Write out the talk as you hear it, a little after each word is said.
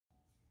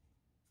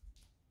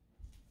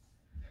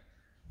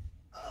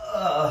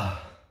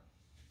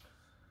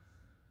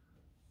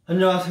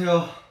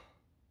안녕하세요.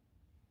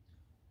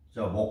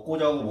 자, 먹고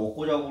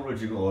자고를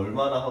지금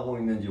얼마나 하고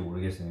있는지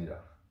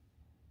모르겠습니다.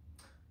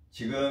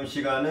 지금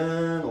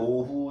시간은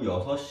오후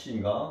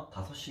 6시인가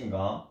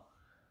 5시인가.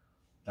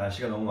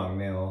 날씨가 너무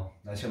맑네요.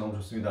 날씨가 너무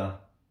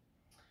좋습니다.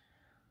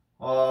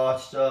 아,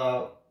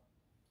 진짜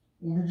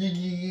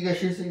움직이기가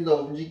싫습니다.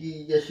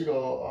 움직이기가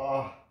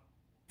싫어.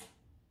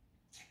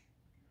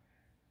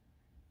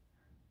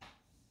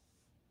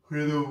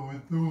 그래도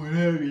운동을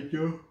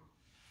해야겠죠.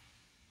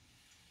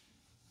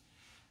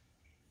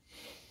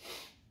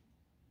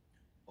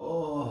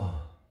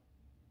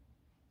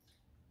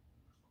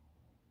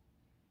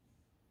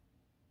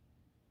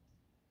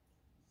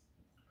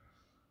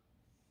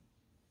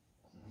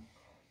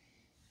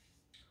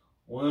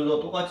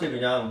 오늘도 똑같이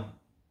그냥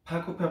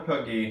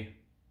팔굽혀펴기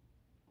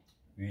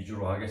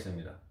위주로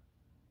하겠습니다.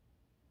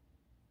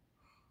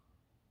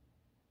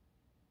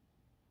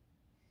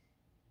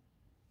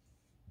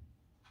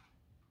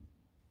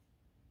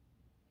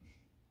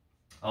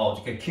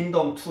 어저께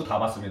킹덤2 다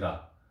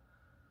봤습니다.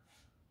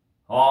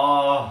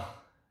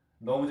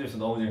 너무 재밌어,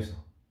 너무 재밌어.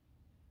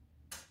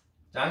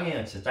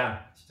 짱이에요, 진짜 짱.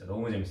 진짜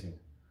너무 재밌습니다.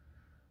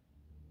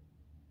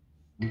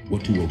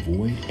 What to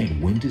avoid and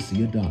when to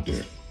see a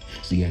doctor.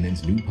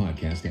 CNN's new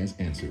podcast has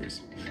answers.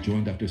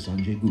 Join Dr.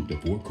 Sanjay Gupta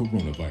for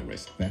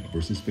Coronavirus, Fact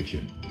versus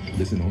Fiction.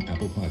 Listen on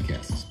Apple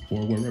Podcasts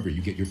or wherever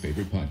you get your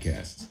favorite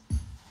podcasts.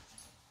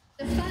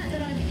 The fact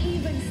that I'm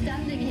even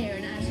standing here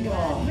in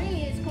Ashgabat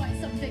really is quite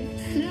something.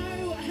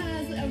 Snow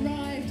has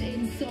arrived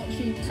in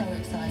Sochi. So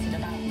excited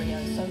about Rio,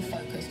 so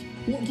focused.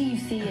 What do you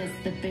see as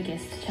the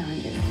biggest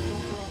challenges?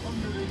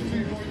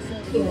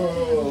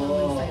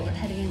 Favorite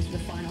heading into the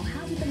final.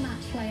 How did the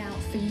match play out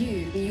for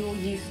you? You're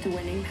used to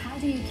winning. How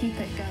do you keep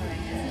it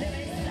going?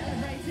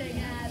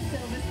 Celebrating at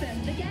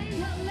Silverstone. The game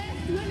will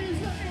lift women's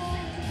football.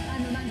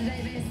 I'm Amanda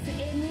Davis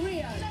in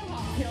Rio,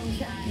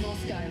 Pyeongchang,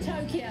 Moscow,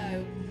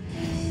 Tokyo.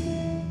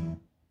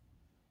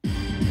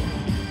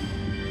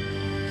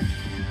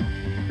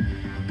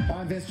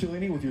 I'm Vince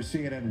Cellini with your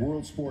CNN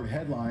World Sport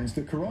headlines.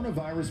 The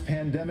coronavirus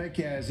pandemic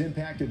has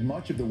impacted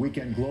much of the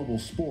weekend global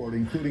sport,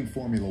 including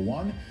Formula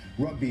One,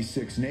 Rugby's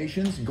Six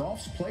Nations,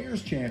 Golf's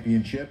Players'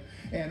 Championship,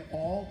 and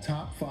all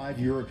top 5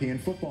 European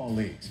football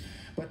leagues.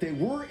 But they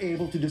were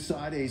able to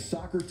decide a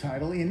soccer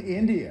title in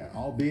India,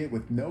 albeit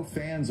with no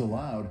fans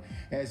allowed,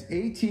 as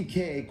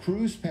ATK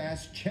cruised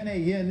past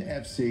Chennaiyin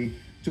FC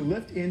to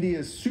lift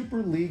India's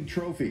Super League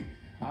trophy.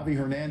 Avi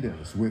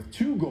Hernandez with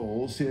 2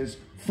 goals, his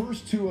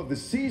first 2 of the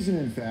season,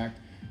 in fact,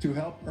 to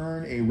help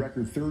earn a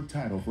record 3rd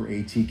title for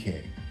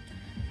ATK.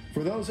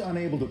 For those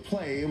unable to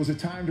play, it was a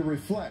time to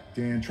reflect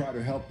and try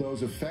to help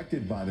those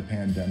affected by the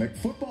pandemic.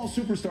 Football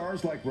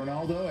superstars like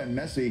Ronaldo and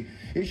Messi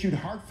issued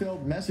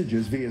heartfelt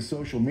messages via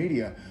social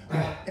media,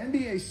 while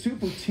NBA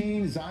super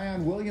teen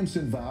Zion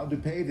Williamson vowed to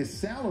pay the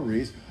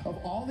salaries of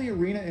all the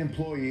arena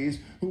employees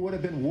who would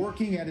have been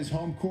working at his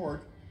home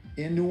court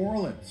in New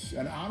Orleans,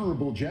 an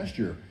honorable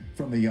gesture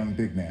from the young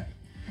big man.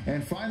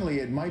 And finally,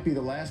 it might be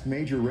the last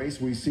major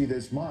race we see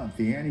this month.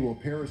 The annual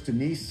Paris to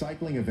Nice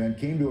cycling event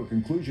came to a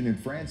conclusion in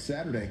France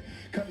Saturday,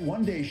 cut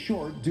 1 day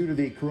short due to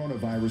the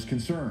coronavirus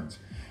concerns.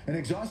 An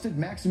exhausted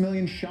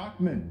Maximilian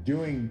Schachmann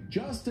doing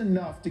just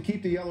enough to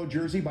keep the yellow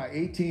jersey by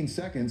 18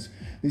 seconds.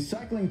 The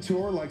cycling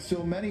tour, like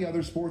so many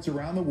other sports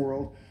around the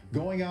world,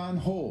 going on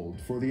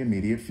hold for the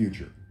immediate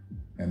future.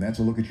 And that's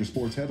a look at your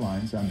sports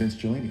headlines. I'm Vince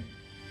Cellini.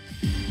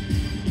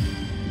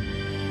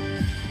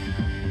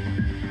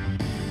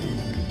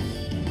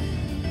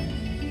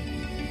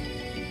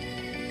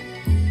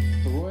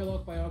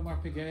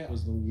 Piguet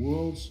was the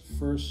world's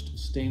first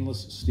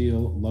stainless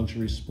steel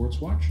luxury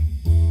sports watch.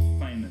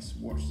 Famous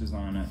watch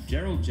designer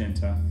Gerald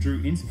Genta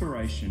drew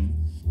inspiration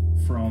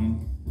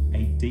from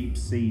a deep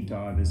sea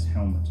diver's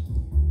helmet,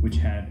 which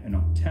had an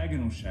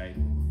octagonal shape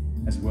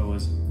as well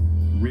as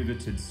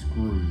riveted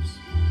screws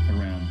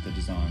around the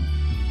design.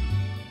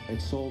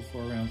 It sold for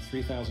around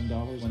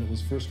 $3,000 when it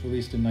was first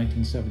released in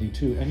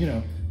 1972. And you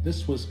know,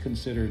 this was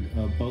considered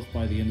both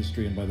by the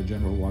industry and by the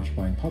general watch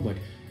buying public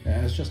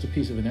as just a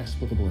piece of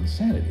inexplicable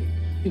insanity.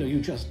 You know,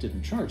 you just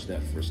didn't charge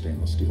that for a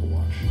stainless steel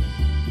watch.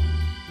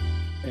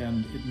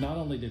 And not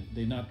only did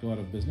they not go out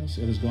of business,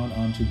 it has gone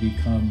on to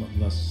become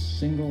the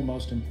single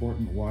most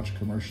important watch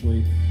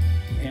commercially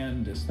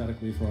and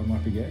aesthetically for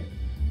Audemars Piguet.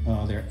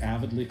 They're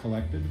avidly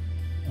collected.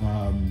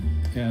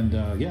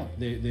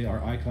 They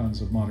are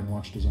icons of modern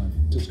watch design.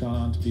 It's gone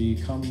on to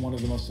become one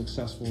of the most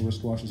successful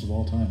wristwatches of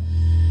all time.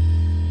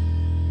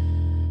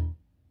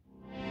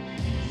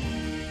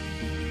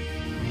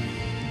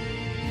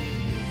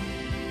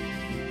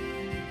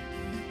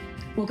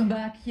 Welcome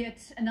back. Yet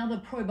another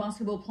pro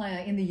basketball player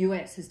in the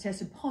US has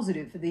tested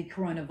positive for the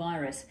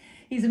coronavirus.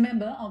 He's a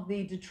member of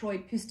the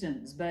Detroit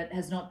Pistons, but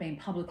has not been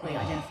publicly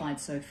identified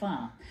so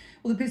far.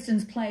 Well, the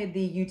Pistons played the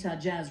Utah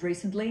Jazz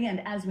recently, and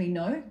as we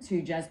know,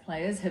 2 Jazz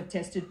players have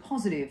tested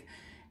positive.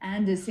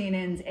 And as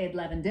CNN's Ed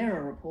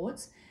Lavandera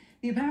reports,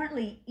 the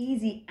apparently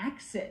easy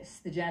access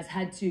the Jazz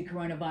had to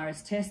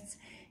coronavirus tests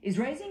is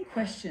raising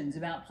questions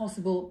about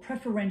possible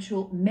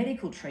preferential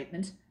medical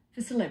treatment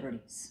for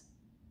celebrities.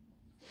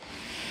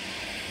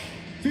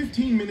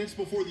 15 minutes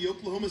before the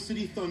Oklahoma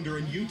City Thunder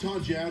and Utah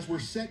Jazz were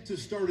set to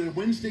start a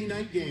Wednesday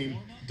night game,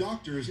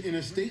 doctors in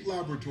a state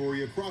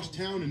laboratory across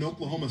town in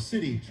Oklahoma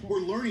City were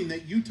learning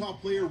that Utah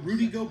player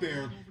Rudy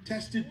Gobert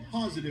tested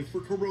positive for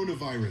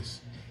coronavirus.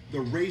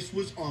 The race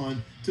was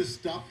on to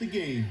stop the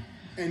game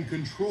and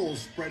control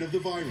spread of the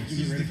virus.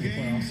 The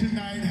game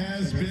tonight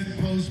has been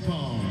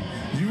postponed.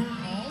 You're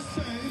all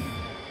safe.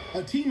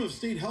 A team of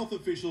state health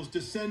officials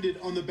descended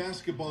on the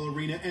basketball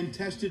arena and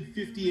tested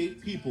 58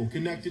 people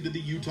connected to the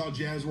Utah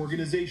Jazz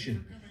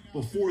organization.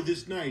 Before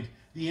this night,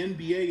 the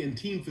NBA and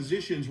team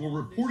physicians were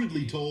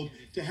reportedly told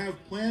to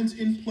have plans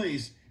in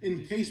place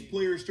in case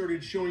players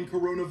started showing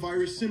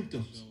coronavirus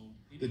symptoms.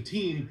 The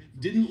team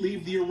didn't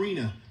leave the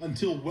arena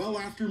until well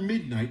after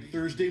midnight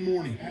Thursday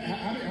morning.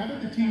 How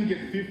did the team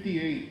get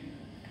 58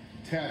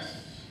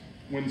 tests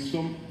when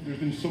there's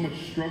been so much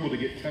struggle to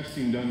get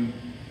testing done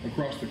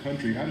across the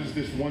country? How does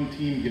this one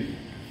team get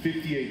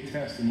 58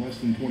 tests in less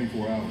than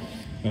 24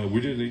 hours?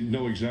 We didn't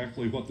know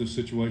exactly what the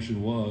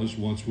situation was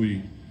once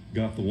we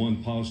got the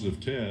one positive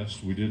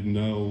test. We didn't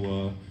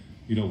know,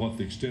 what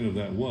the extent of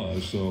that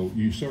was. So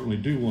you certainly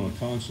do want to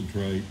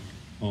concentrate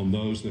on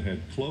those that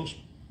had close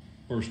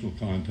personal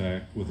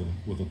contact with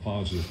a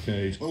positive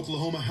case.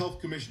 Oklahoma Health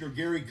Commissioner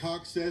Gary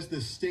Cox says the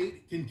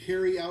state can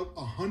carry out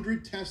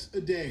 100 tests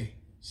a day.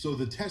 So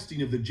the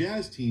testing of the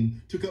Jazz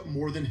team took up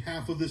more than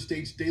half of the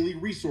state's daily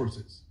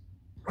resources.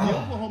 The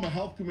Oklahoma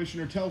Health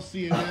Commissioner tells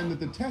CNN that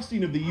the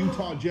testing of the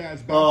Utah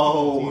Jazz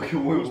basketball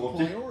team was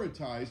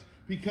prioritized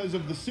because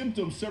of the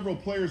symptoms several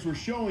players were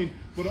showing,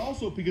 but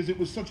also because it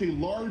was such a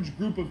large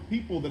group of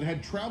people that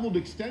had traveled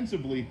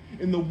extensively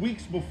in the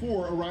weeks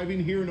before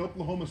arriving here in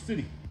Oklahoma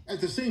City. At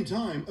the same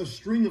time, a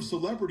string of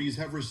celebrities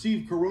have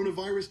received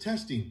coronavirus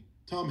testing.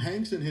 Tom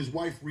Hanks and his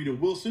wife Rita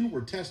Wilson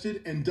were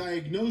tested and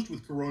diagnosed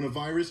with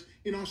coronavirus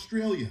in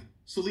Australia.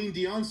 Celine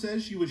Dion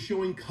says she was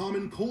showing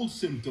common cold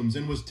symptoms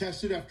and was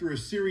tested after a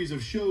series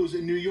of shows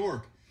in New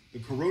York. The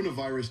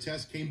coronavirus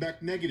test came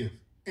back negative.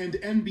 And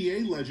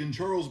NBA legend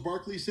Charles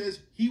Barkley says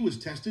he was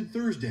tested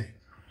Thursday.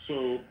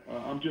 So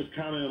I'm just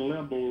kind of in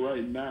limbo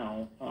right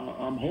now.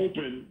 I'm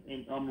hoping,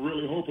 and I'm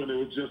really hoping it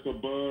was just a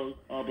bug.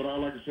 But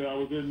like I said, I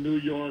was in New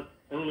York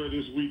earlier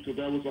this week because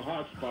that was a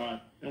hot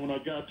spot. And when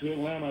I got to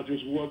Atlanta, I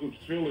just wasn't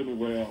feeling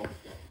well.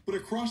 But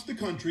across the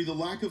country, the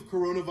lack of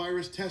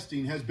coronavirus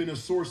testing has been a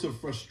source of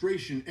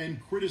frustration and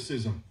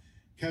criticism.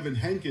 Kevin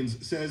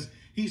Hankins says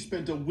he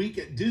spent a week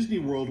at Disney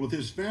World with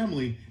his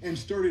family and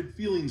started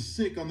feeling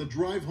sick on the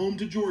drive home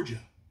to Georgia.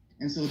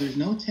 And so there's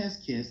no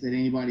test kits that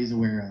anybody's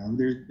aware of.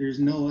 There's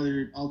no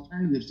other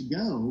alternatives to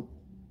go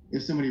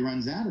if somebody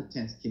runs out of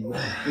test kits.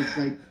 It's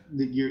like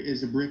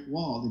it's a brick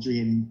wall that you're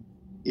hitting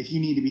if you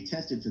need to be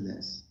tested for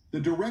this. The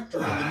director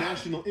of the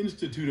National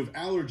Institute of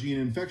Allergy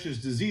and Infectious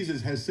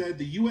Diseases has said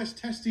the U.S.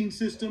 testing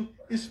system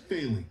is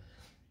failing.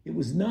 It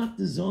was not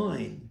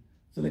designed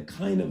for the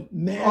kind of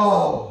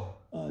mass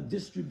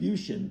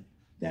distribution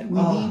that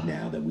we need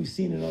now that we've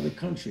seen in other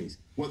countries.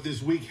 What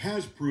this week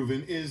has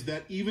proven is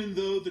that even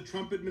though the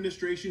Trump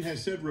administration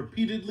has said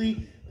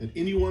repeatedly that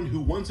anyone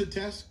who wants a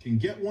test can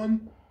get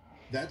one,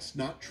 that's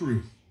not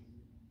true.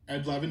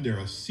 Ed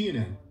Lavendera,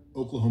 CNN,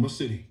 Oklahoma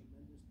City.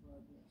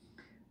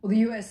 Well, the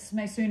US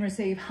may soon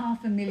receive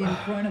 500,000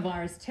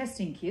 coronavirus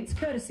testing kits,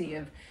 courtesy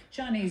of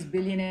Chinese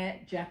billionaire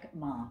Jack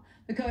Ma.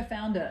 The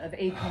co-founder of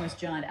e-commerce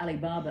giant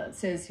Alibaba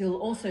says he'll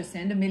also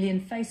send 1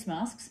 million face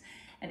masks,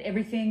 and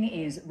everything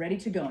is ready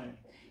to go.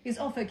 His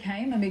offer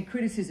came amid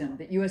criticism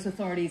that US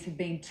authorities had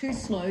been too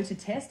slow to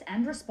test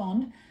and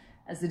respond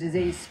as the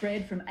disease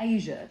spread from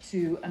Asia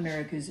to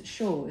America's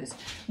shores.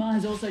 Ma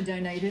has also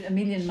donated 1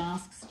 million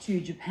masks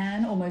to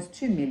Japan, almost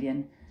 2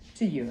 million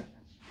to Europe.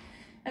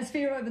 As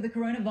fear over the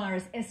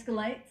coronavirus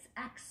escalates,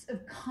 acts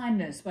of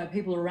kindness by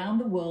people around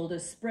the world are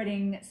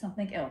spreading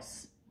something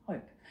else,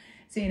 hope.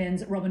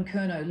 CNN's Robin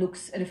Curnow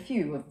looks at a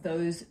few of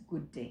those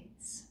good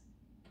deeds.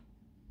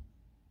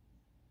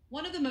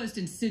 One of the most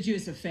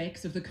insidious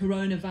effects of the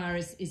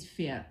coronavirus is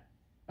fear.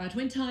 But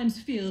when times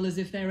feel as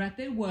if they're at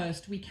their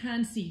worst, we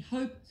can see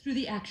hope through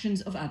the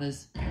actions of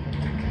others.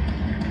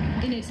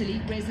 In Italy,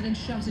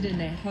 residents shuttered in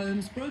their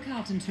homes broke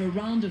out into a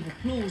round of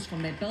applause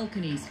from their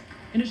balconies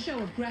in a show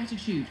of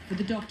gratitude for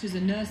the doctors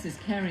and nurses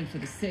caring for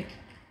the sick.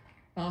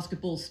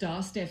 Basketball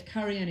star Steph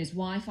Curry and his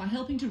wife are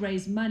helping to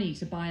raise money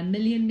to buy 1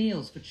 million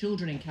meals for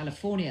children in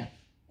California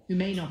who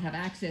may not have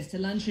access to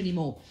lunch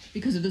anymore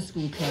because of the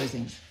school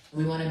closings.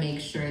 We want to make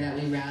sure that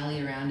we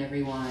rally around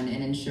everyone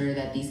and ensure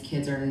that these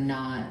kids are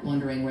not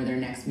wondering where their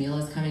next meal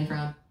is coming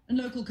from. And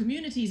local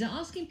communities are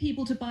asking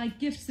people to buy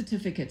gift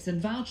certificates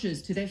and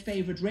vouchers to their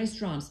favorite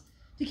restaurants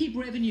to keep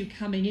revenue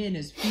coming in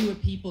as fewer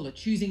people are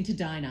choosing to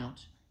dine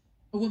out.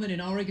 A woman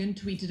in Oregon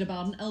tweeted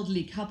about an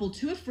elderly couple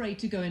too afraid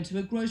to go into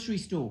a grocery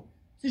store,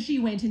 so she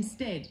went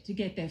instead to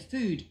get their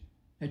food.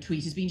 Her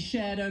tweet has been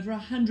shared over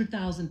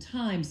 100,000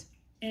 times.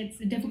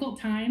 It's a difficult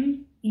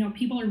time. You know,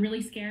 people are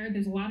really scared.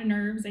 There's a lot of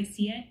nerves. I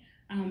see it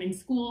in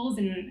schools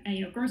and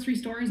grocery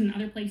stores and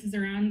other places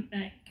around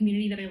the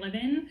community that I live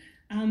in.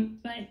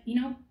 But,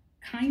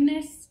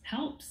 kindness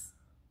helps.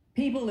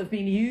 People have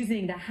been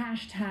using the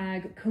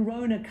hashtag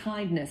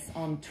 #CoronaKindness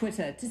on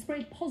Twitter to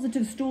spread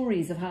positive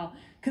stories of how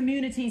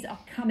communities are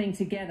coming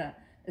together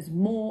as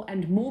more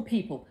and more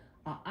people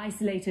are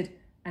isolated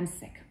and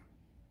sick.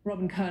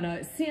 Robin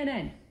Kerno,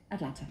 CNN,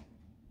 Atlanta.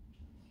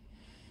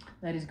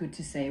 That is good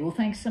to see. Well,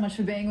 thanks so much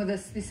for being with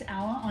us this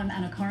hour. I'm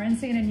Anna Corrin.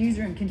 CNN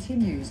Newsroom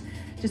continues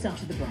just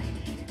after the break.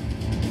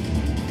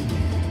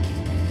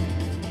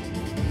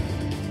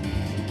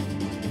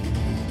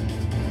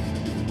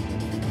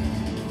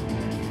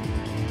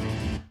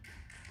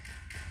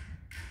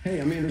 Hey,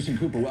 I'm Anderson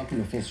Cooper.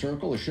 Welcome to Full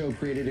Circle, a show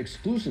created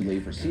exclusively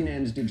for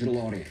CNN's digital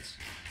audience.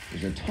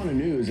 There's a ton of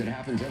news that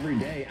happens every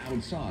day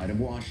outside of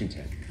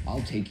Washington.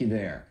 I'll take you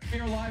there. We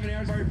are live in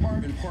Asbury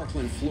Park in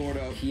Parkland,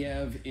 Florida,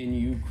 Kiev in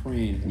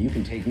Ukraine. And you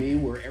can take me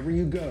wherever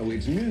you go.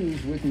 It's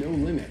news with no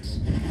limits.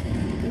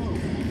 Whoa.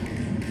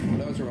 Well,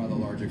 those are rather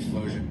large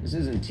explosions. This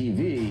isn't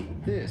TV.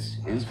 This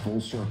is Full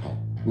Circle.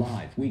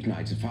 Live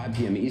weeknights at 5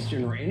 p.m.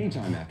 Eastern or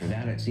anytime after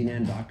that at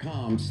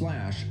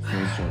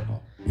cnn.com/fullcircle.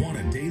 Want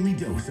a daily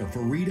dose of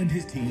Fareed and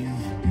his team?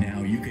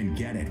 Now you can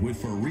get it with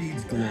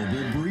Fareed's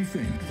Global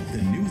Briefing,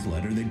 the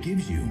newsletter that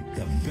gives you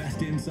the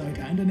best insight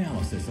and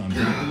analysis on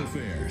global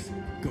affairs.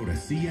 Go to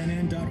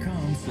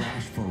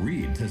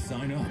cnn.com/Fareed to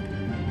sign up.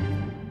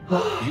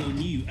 Your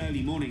new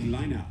early morning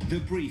lineup. The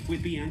Brief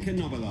with Bianca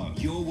Novello.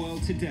 Your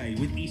World Today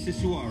with Issa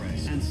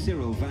Suarez and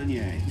Cyril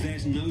Vanier.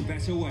 There's no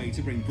better way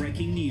to bring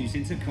breaking news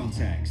into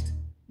context.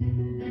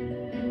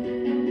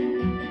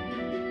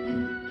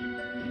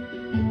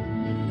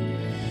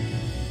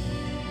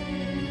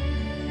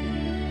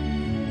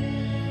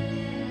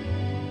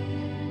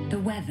 The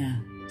weather,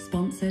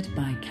 sponsored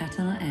by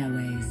Qatar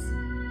Airways.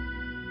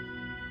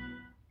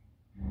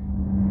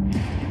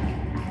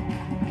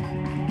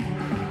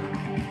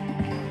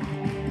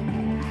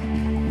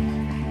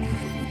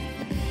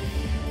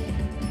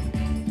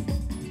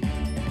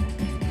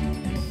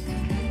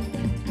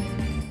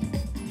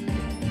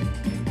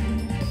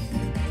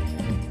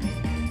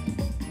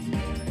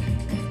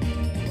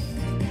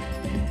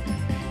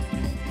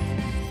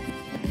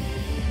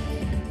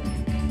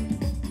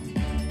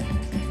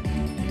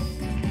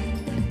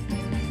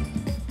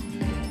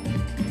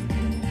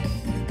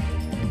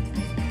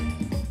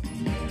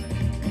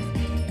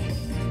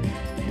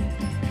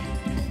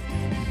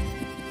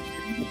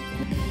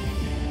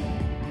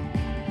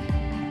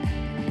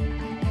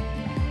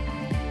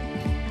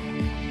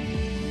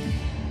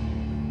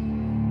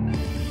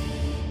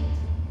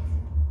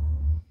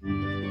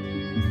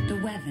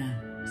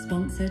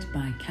 Sponsored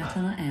by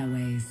Qatar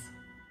Airways.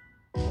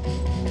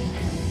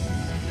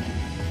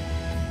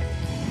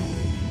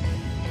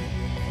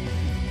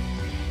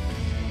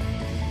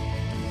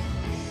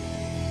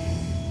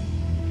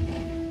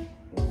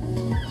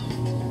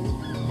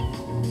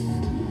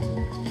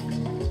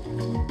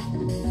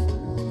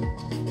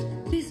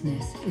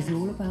 Business is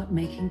all about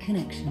making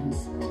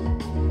connections.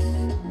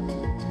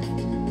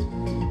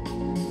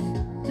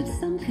 But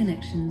some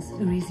connections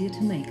are easier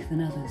to make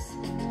than others.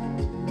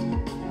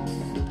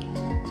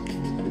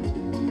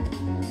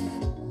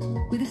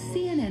 With a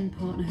CNN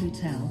partner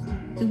hotel,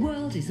 the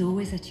world is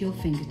always at your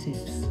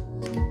fingertips.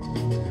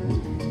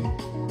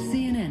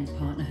 CNN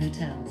partner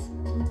hotels,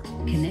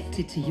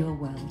 connected to your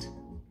world.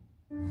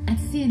 At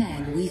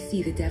CNN, we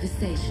see the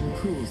devastation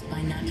caused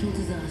by natural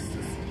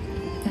disasters,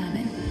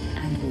 famine,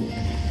 and war.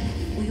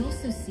 We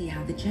also see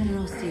how the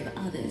generosity of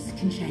others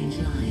can change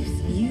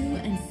lives. You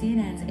and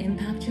CNN's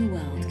Impact Your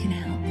World can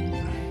help.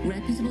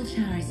 Reputable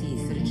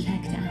charities that are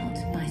checked out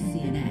by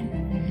CNN.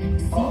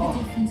 See the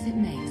difference it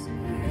makes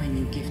when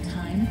you give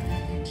time,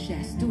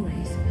 share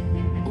stories,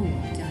 or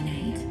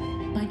donate.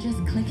 By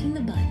just clicking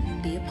the button,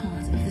 be a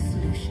part of the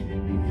solution.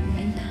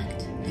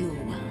 Impact your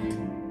world.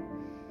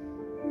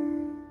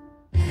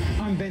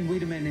 I'm Ben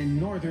Wiedemann in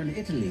northern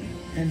Italy,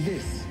 and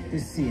this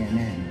is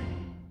CNN.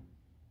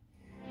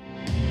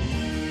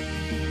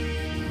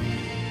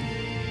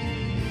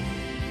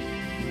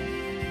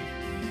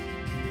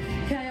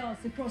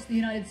 Chaos across the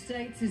United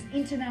States as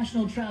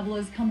international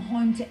travellers come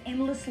home to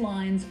endless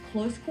lines,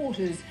 close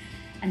quarters,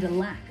 and a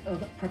lack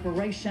of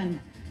preparation.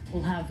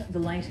 We'll have the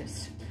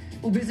latest.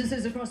 Well,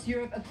 businesses across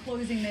Europe are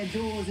closing their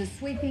doors as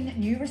sweeping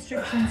new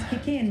restrictions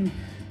kick in.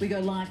 We go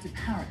live to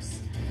Paris.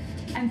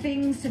 And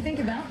things to think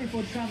about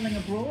before travelling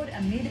abroad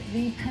amid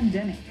the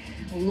pandemic.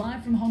 Well,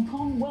 live from Hong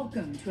Kong,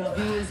 welcome to our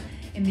viewers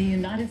in the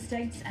United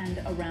States and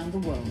around the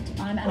world.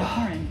 I'm Anna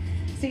Corrin.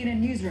 CNN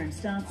Newsroom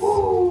starts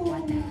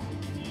right now.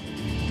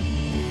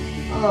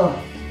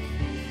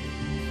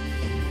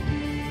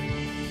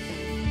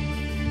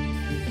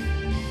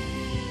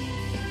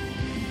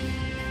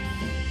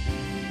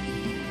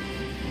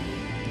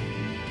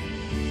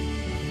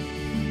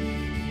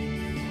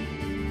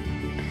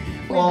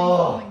 We've been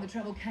following the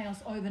travel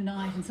chaos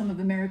overnight in some of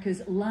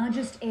America's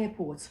largest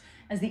airports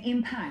as the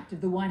impact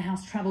of the White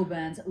House travel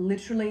bans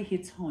literally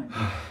hits home.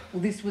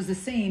 Well, this was the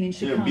scene in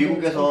Chicago.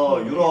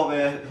 미국에서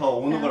유럽에서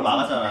오는 걸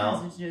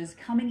막았잖아요. 그래서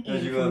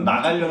지금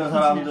나가려는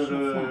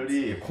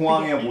사람들이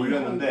공항에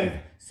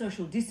몰렸는데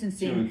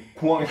지금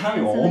공항에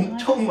사람이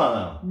엄청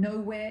많아요.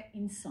 Nowhere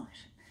in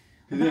sight.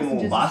 근데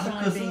뭐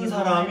마스크 쓴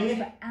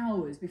사람이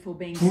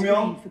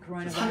 2명,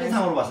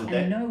 3인상으로 봤을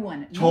때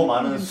저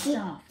많은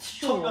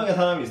수천 명의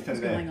사람이 있을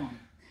텐데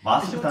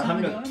마스크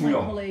단 1명,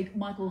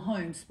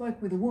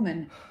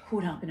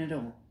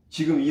 2명.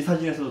 지금 이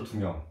사진에서도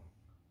 2명.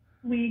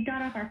 We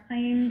got off our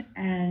plane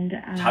and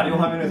자료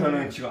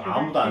화면에서는 지금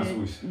아무도 안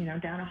쓰고 있어요. You know,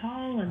 down a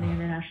hall in the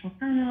international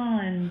terminal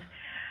and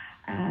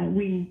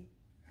we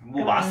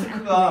뭐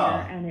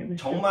마스크가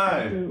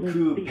정말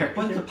그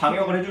 100%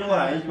 방역을 해주는 건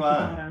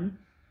아니지만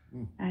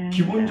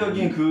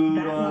기본적인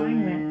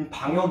그런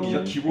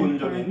방역이죠.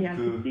 기본적인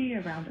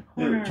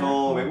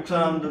저 외국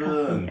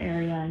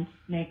사람들은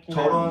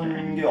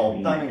저런 게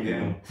없다는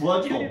게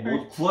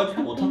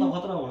구하지도 못한다고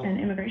하더라고요.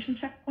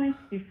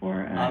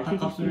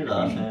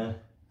 안타깝습니다.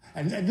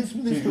 And this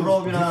was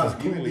유럽이나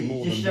미국이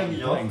이제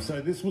시작이죠.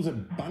 So this was a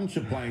bunch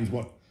of planes,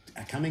 what,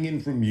 coming in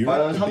from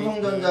Europe?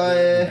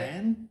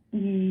 과연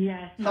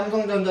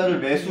삼성전자를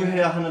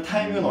매수해야 하는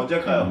타이밍은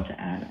언제일까요?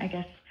 I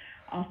guess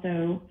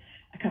also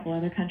a couple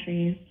other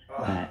countries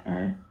that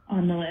are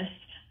on the list.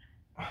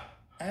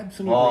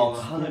 Absolutely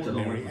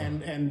extraordinary.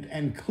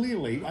 And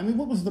clearly, I mean,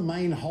 what was the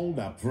main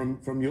hold-up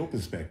from your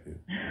perspective?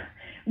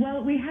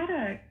 Well, we had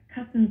a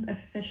customs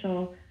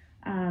official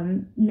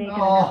make an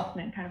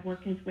announcement, kind of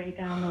work his way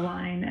down the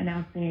line,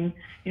 announcing,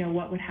 you know,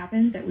 what would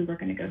happen, that we were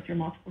going to go through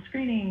multiple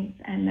screenings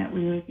and that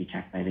we would be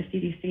checked by the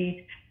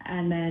CDC.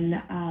 And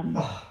then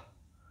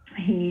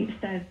he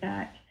said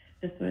that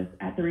this was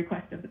at the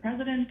request of the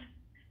president,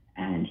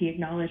 and he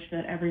acknowledged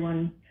that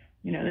everyone,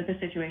 you know, that the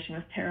situation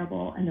was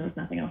terrible and there was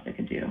nothing else they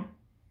could do.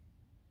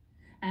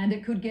 And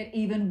it could get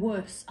even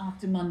worse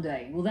after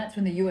Monday. Well, that's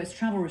when the US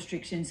travel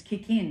restrictions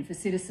kick in for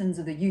citizens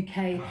of the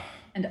UK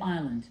and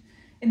Ireland.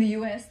 In the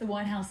US, the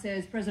White House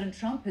says President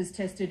Trump has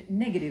tested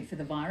negative for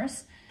the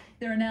virus.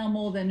 There are now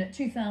more than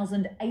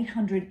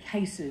 2,800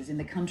 cases in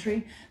the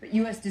country, but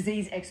US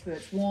disease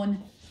experts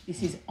warn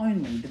this is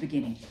only the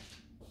beginning.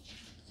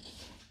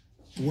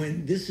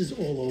 When this is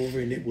all over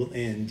and it will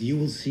end, you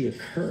will see a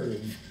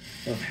curve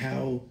of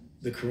how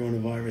the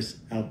coronavirus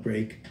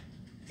outbreak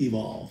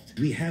evolved.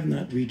 We have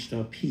not reached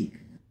our peak.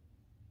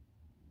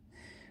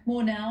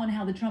 More now on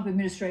how the Trump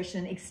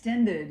administration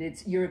extended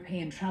its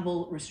European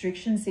travel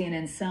restrictions.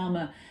 CNN's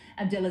Salma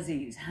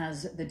Abdelaziz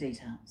has the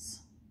details.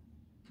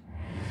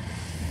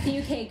 The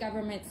UK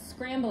government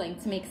scrambling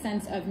to make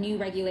sense of new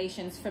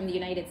regulations from the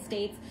United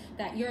States.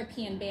 That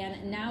European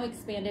ban now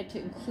expanded to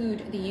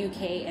include the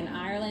UK and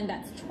Ireland.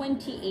 That's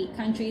 28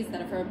 countries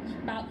that for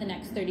about the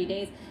next 30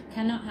 days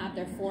cannot have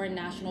their foreign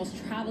nationals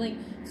traveling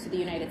to the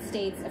United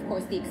States. Of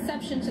course, the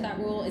exception to that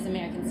rule is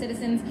American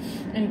citizens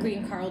and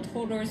green card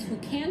holders who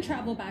can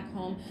travel back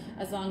home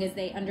as long as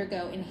they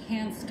undergo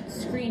enhanced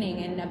screening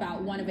in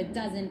about one of a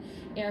dozen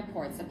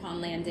airports upon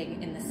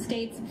landing in the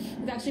States.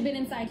 We've actually been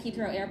inside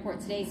Heathrow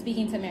Airport today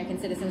speaking to American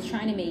citizens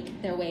trying to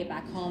make their way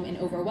back home, and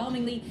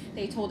overwhelmingly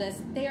they told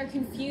us they are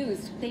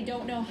confused. They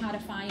don't know how to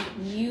find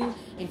new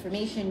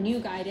information, new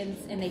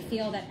guidance, and they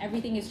feel that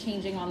everything is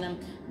changing on them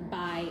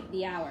by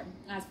the hour.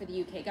 As for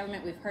the UK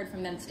government, we've heard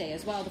from them today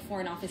as well. The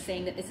Foreign Office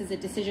saying that this is a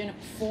decision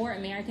for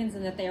Americans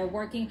and that they are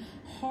working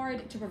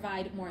hard to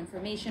provide more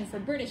information for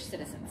British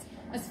citizens.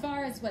 As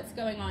far as what's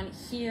going on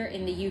here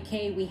in the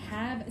UK, we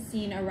have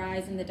seen a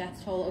rise in the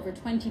death toll. Over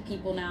 20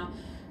 people now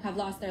have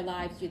lost their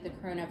lives due to the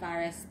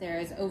coronavirus. There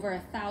is over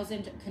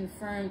 1,000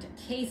 confirmed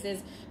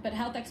cases, but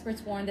health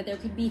experts warn that there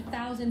could be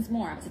thousands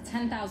more, up to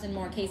 10,000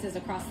 more cases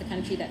across the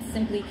country that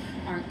simply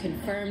aren't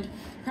confirmed.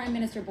 Prime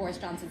Minister Boris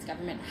Johnson's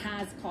government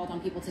has called on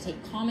people to take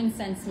common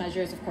sense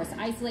measures. Of course,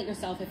 isolate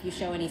yourself if you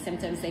show any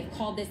symptoms. They've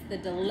called this the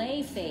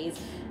delay phase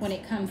when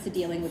it comes to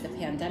dealing with the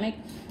pandemic.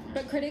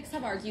 But critics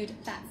have argued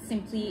that's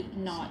simply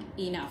not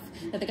enough,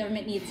 that the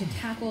government needs to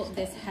tackle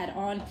this head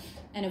on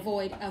and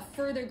avoid a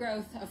further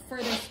growth, a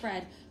further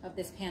spread of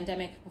this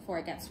pandemic before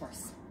it gets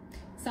worse.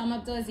 Salma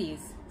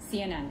Abdelaziz,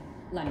 CNN,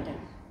 London.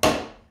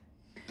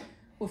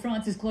 Well,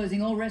 France is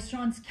closing all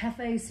restaurants,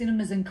 cafes,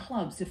 cinemas and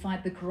clubs to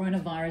fight the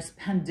coronavirus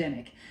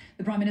pandemic.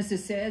 The Prime Minister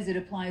says it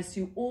applies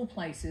to all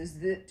places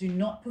that do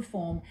not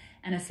perform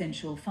an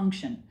essential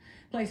function.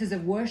 Places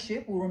of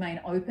worship will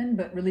remain open,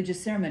 but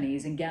religious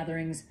ceremonies and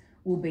gatherings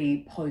will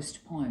be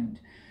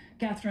postponed.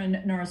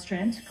 Catherine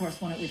Norris-Trent,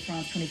 correspondent with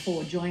France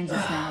 24, joins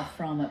us now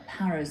from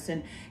Paris.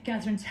 And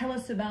Catherine, tell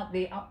us about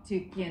the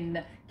uptick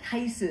in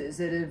cases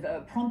that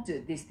have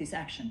prompted this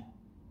action.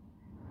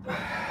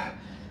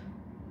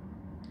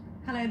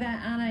 Hello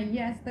there, Anna.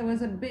 Yes, there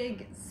was a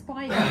big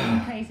spike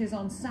in cases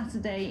on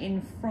Saturday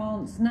in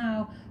France.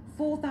 Now,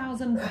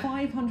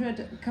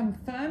 4,500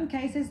 confirmed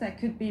cases. There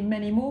could be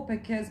many more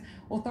because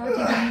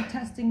authorities are only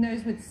testing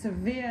those with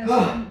severe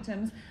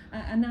symptoms.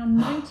 And now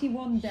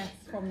 91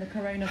 deaths from the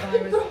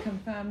coronavirus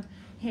confirmed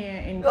here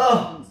in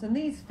France. And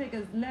these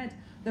figures led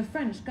the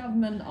French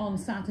government on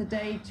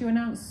Saturday to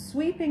announce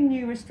sweeping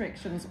new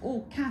restrictions.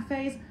 All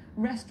cafes,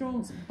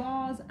 restaurants,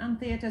 bars and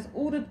theatres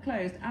ordered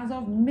closed as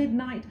of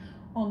midnight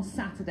on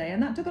Saturday,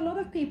 and that took a lot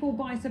of people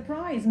by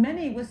surprise.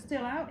 Many were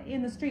still out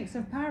in the streets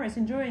of Paris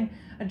enjoying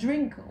a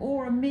drink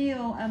or a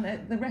meal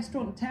at the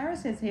restaurant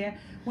terraces here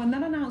when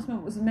that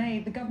announcement was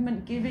made, the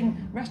government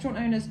giving restaurant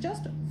owners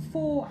just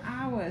 4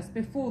 hours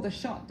before the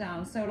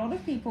shutdown. So a lot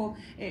of people,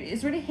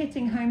 it's really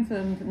hitting home for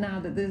them now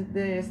that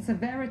the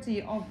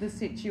severity of the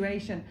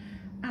situation.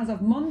 As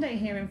of Monday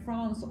here in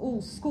France, all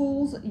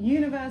schools,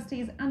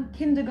 universities and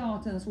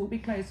kindergartens will be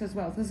closed as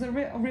well. So there's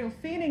a real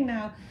feeling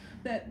now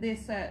that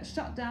this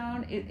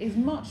shutdown is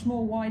much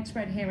more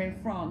widespread here in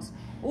France.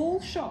 All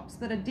shops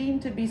that are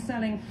deemed to be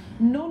selling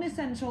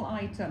non-essential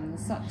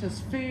items such as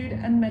food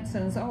and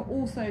medicines are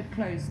also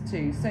closed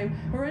too. So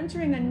we're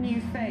entering a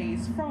new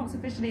phase. France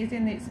officially is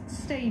in its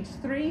stage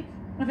 3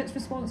 of its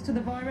response to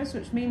the virus,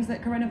 which means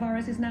that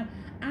coronavirus is now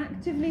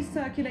actively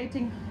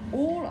circulating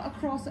all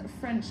across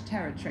French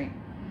territory.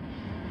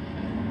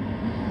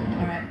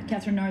 All right,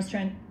 Catherine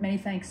Norris-Trent, many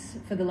thanks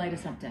for the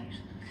latest update.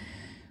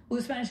 Well,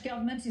 the Spanish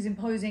government is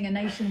imposing a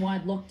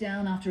nationwide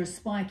lockdown after a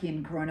spike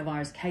in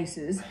coronavirus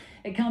cases.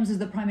 It comes as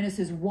the Prime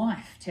Minister's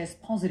wife tests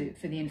positive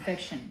for the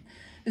infection.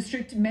 The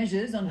strict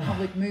measures on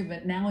public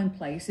movement now in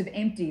place have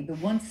emptied the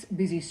once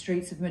busy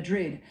streets of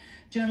Madrid.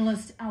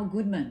 Journalist Al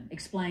Goodman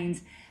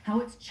explains how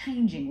it's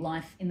changing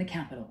life in the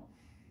capital.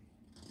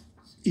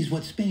 Is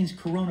what Spain's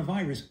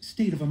coronavirus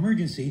state of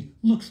emergency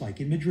looks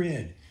like in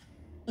Madrid.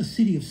 A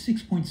city of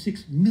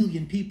 6.6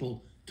 million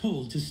people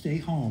told to stay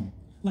home,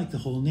 like the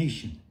whole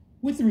nation.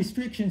 With the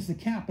restrictions, the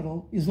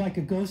capital is like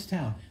a ghost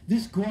town.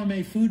 This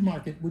gourmet food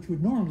market, which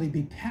would normally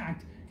be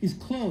packed, is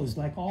closed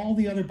like all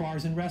the other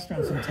bars and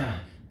restaurants in town.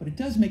 But it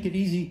does make it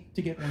easy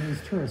to get one of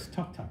these tourist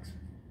tuk-tuks.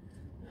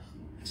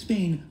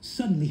 Spain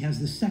suddenly has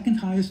the second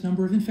highest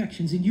number of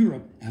infections in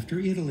Europe after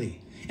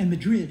Italy. And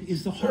Madrid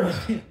is the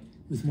hardest hit,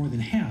 with more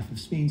than half of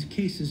Spain's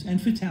cases and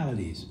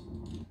fatalities.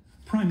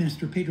 Prime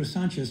Minister Pedro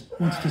Sanchez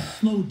wants to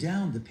slow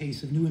down the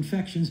pace of new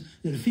infections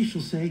that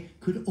officials say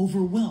could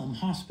overwhelm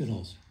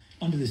hospitals.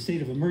 Under the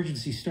state of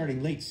emergency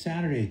starting late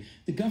Saturday,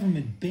 the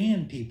government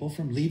banned people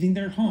from leaving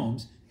their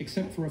homes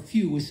except for a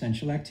few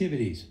essential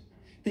activities.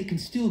 They can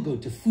still go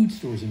to food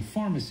stores and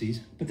pharmacies,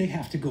 but they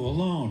have to go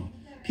alone.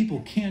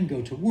 People can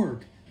go to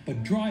work,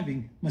 but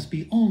driving must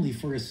be only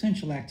for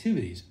essential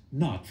activities,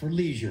 not for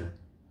leisure.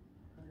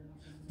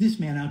 This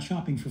man out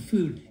shopping for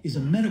food is a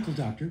medical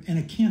doctor and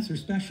a cancer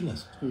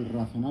specialist. I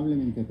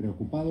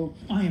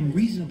am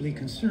reasonably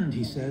concerned,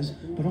 he says,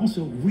 but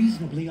also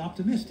reasonably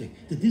optimistic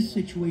that this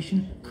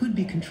situation could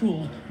be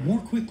controlled more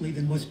quickly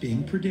than what's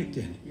being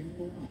predicted.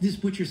 This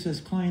butcher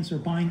says clients are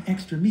buying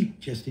extra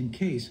meat just in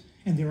case,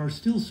 and there are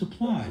still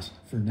supplies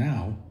for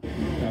now.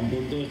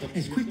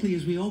 As quickly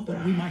as we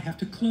open, we might have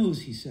to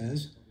close, he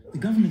says. The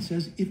government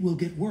says it will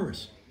get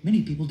worse.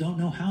 Many people don't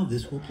know how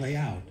this will play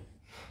out.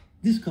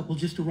 This couple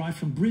just arrived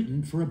from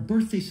Britain for a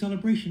birthday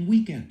celebration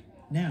weekend.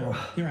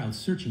 Now they're out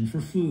searching for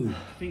food.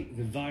 I think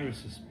the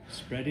virus is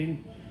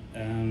spreading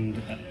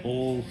and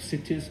all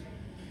cities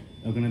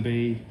are going to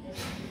be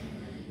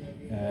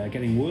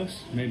getting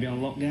worse, maybe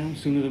on lockdown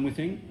sooner than we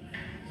think.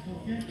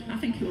 I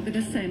think it will be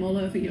the same all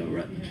over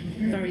Europe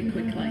very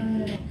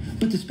quickly.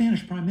 But the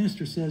Spanish Prime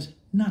Minister says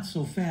not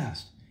so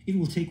fast. It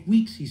will take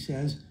weeks, he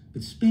says,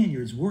 but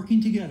Spaniards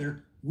working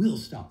together will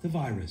stop the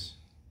virus.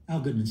 Al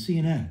Goodman,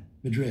 CNN,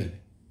 Madrid.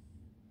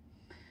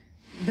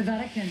 The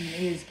Vatican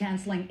is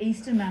cancelling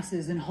Easter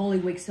Masses and Holy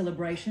Week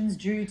celebrations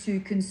due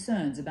to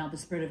concerns about the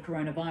spread of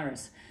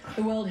coronavirus.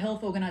 The World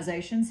Health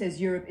Organization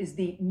says Europe is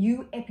the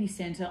new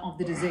epicenter of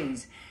the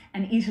disease,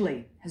 and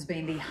Italy has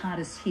been the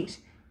hardest hit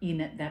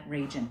in that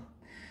region.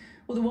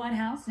 Well, the White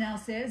House now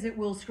says it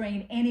will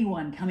screen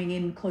anyone coming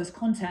in close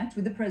contact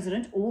with the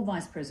president or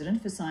vice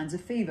president for signs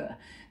of fever.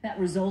 That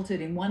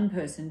resulted in one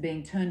person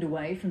being turned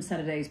away from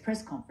Saturday's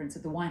press conference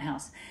at the White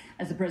House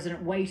as the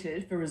president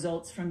waited for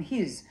results from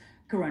his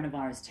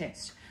coronavirus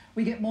test.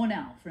 We get more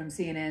now from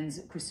CNN's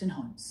Kristen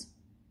Holmes.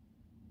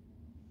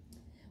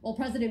 Well,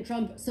 President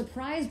Trump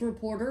surprised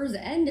reporters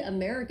and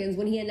Americans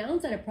when he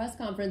announced at a press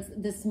conference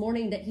this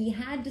morning that he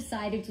had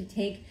decided to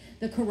take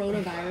the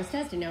coronavirus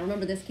testing. Now,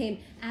 remember, this came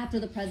after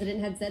the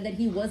president had said that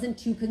he wasn't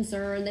too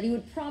concerned, that he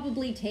would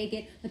probably take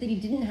it, but that he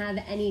didn't have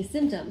any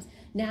symptoms.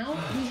 Now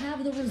we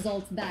have the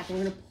results back. We're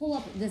going to pull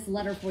up this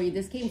letter for you.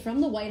 This came from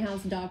the White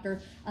House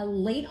doctor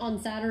late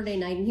on Saturday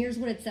night, and here's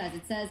what it says.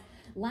 It says,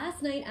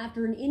 last night,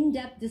 after an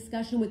in-depth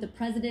discussion with the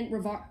president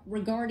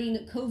regarding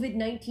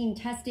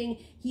COVID-19 testing,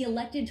 he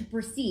elected to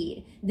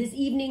proceed. This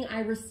evening,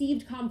 I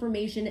received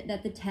confirmation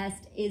that the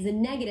test is a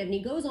negative. And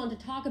he goes on to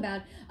talk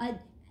about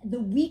the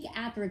week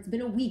after. It's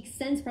been a week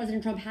since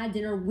President Trump had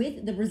dinner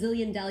with the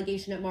Brazilian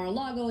delegation at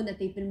Mar-a-Lago and that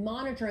they've been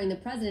monitoring the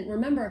president.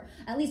 Remember,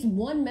 at least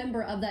one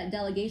member of that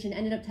delegation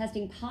ended up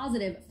testing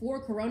positive for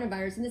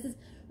coronavirus. And this is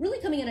really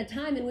coming at a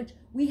time in which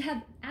we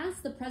have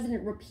asked the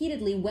president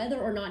repeatedly whether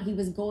or not he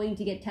was going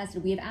to get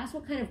tested. We have asked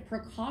what kind of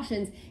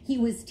precautions he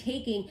was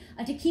taking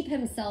to keep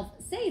himself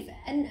safe.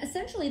 And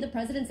essentially, the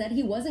president said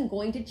he wasn't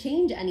going to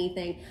change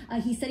anything.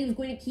 He said he was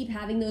going to keep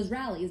having those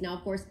rallies. Now,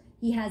 of course,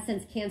 He has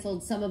since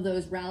canceled some of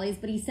those rallies,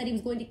 but he said he was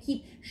going to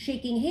keep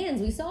shaking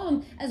hands. We saw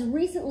him as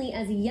recently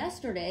as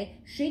yesterday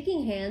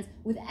shaking hands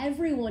with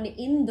everyone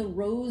in the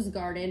Rose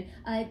Garden,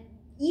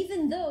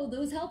 even though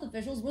those health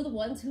officials were the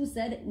ones who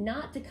said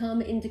not to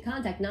come into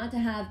contact, not to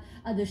have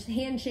the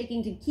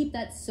handshaking, to keep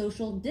that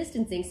social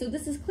distancing. So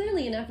this is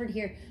clearly an effort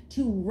here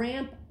to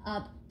ramp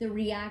up the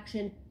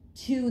reaction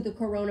to the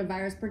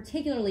coronavirus,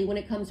 particularly when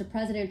it comes to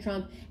President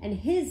Trump and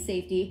his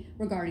safety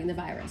regarding the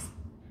virus.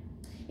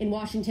 In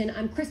Washington,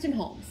 I'm Kristen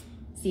Holmes,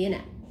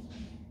 CNN.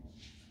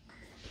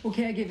 Well,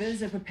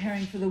 caregivers are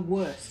preparing for the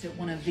worst at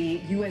one of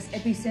the US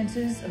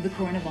epicenters of the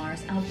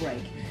coronavirus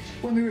outbreak.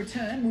 When we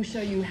return, we'll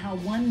show you how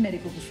one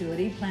medical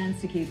facility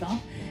plans to keep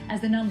up as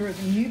the number of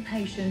new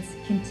patients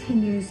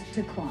continues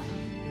to climb.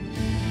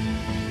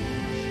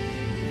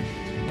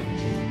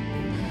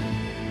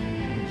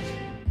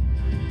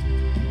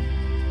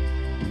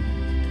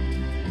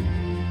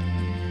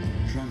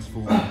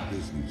 Transforming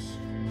business,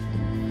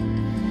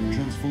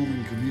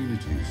 transforming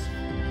communities,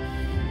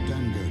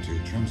 Dangote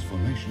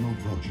transformational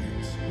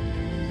projects,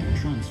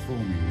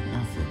 transforming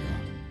Africa.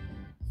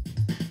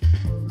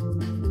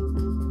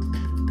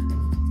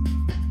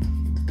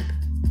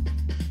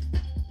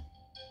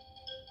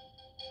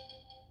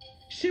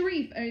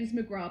 Sharif owns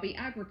Mughrabi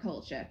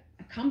Agriculture,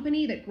 a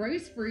company that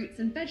grows fruits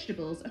and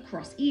vegetables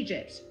across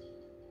Egypt.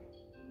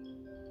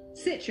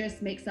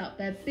 Citrus makes up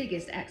their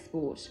biggest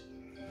export.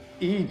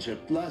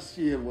 Egypt last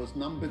year was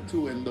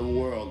 #2 in the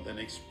world in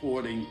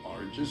exporting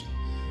oranges,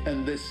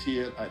 and this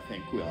year I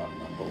think we are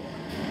 #1.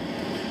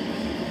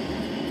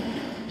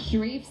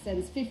 Sharif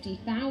sends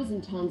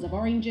 50,000 tons of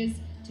oranges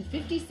to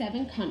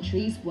 57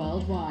 countries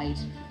worldwide.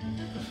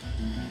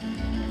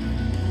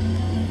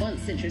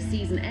 Once citrus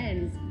season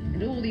ends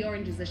and all the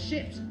oranges are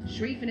shipped,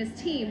 Sharif and his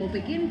team will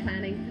begin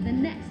planning for the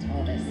next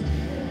harvest.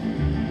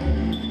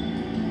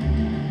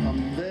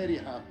 I'm very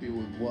happy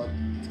with what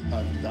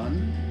I've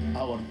done,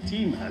 our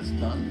team has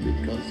done,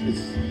 because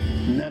it's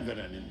never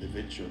an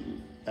individual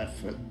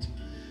effort.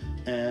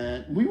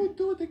 And we would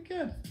do it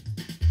again.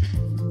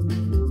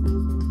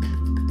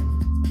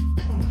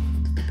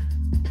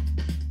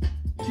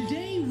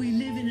 Today we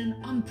live in an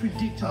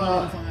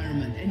unpredictable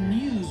environment, and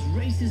news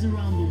races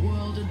around the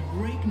world at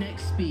breakneck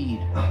speed.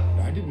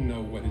 I didn't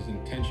know what his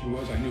intention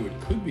was. I knew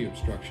it could be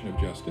obstruction of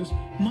justice.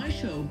 My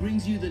show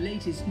brings you the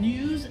latest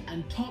news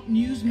and top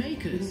news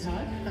makers.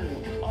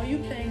 Are you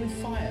playing with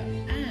fire?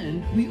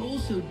 And we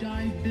also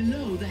dive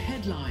below the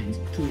headlines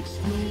to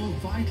explore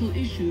vital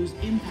issues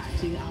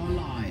impacting our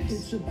lives.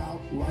 It's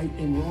about right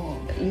and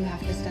wrong. You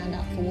have to stand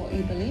up for what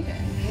you believe in.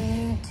 We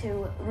need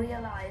to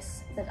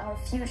realize that our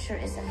future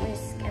is at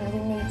risk and we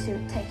need to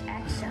take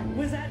action.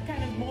 Was that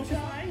kind of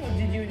mortifying, or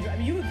did you enjoy it? I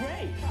mean, you were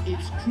great.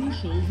 It's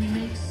crucial we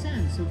make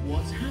sense of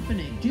what's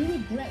happening. Do you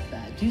regret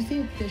that? Do you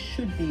think there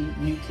should be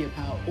nuclear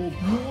power or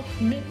more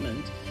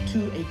commitment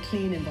to a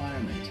clean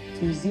environment?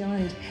 New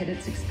Zealand had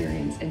its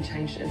experience and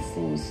changed its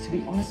laws. To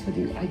be honest with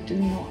you, I do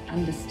not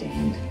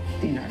understand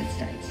the United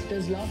States.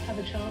 Does love have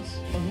a chance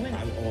of winning?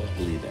 I always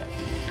believe that.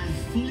 And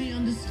fully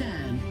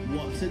understand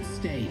what's at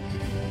stake.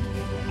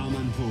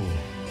 Amanpour,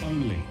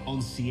 only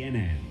on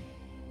CNN.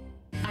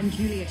 I'm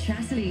Julia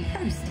Chatterley,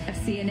 host of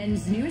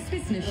CNN's newest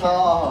business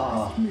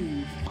show, First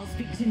Move. I'll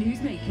speak to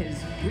newsmakers,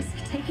 risk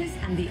takers,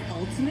 and the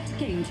ultimate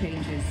game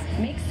changers.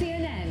 Make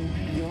CNN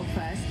your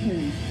first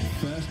move.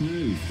 First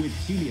Move with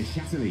Julia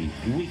Chatterley,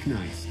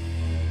 weeknights.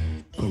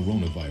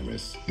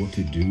 Coronavirus, what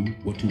to do,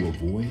 what to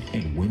avoid,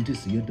 and when to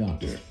see a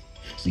doctor.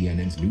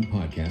 CNN's new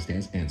podcast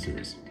has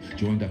answers.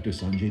 Join Dr.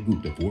 Sanjay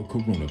Gupta for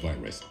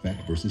Coronavirus,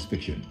 Fact versus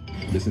Fiction.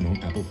 Listen on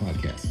Apple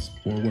Podcasts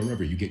or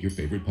wherever you get your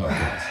favorite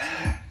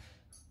podcasts.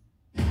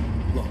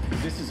 Look,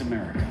 this is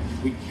America.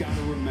 We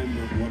gotta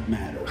remember what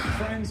matters.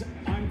 Friends,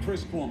 I'm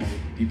Chris Cuomo.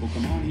 People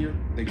come on here,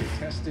 they get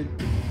tested,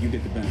 you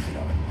get the benefit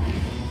of it.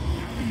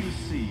 How do you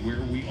see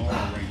where we are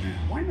right now?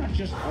 Why not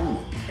just own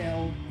it?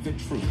 Tell the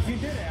truth. You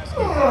did ask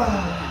me to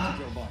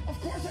Joe Biden. Of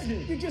course I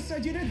did. You just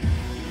said you did.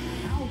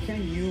 How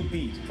can you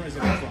beat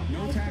President Trump?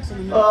 No tax on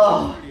the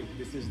middle.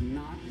 This is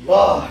not.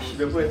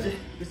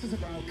 This is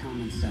about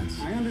common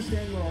sense. I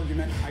understand your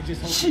argument. I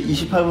just hope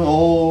 28분.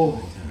 오.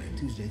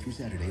 Tuesday through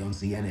Saturday on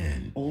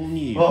CNN. All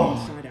new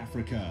inside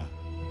Africa.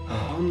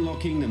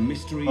 Unlocking the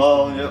mysteries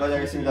여기까지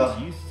하겠습니다.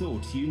 you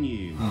thought you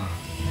knew.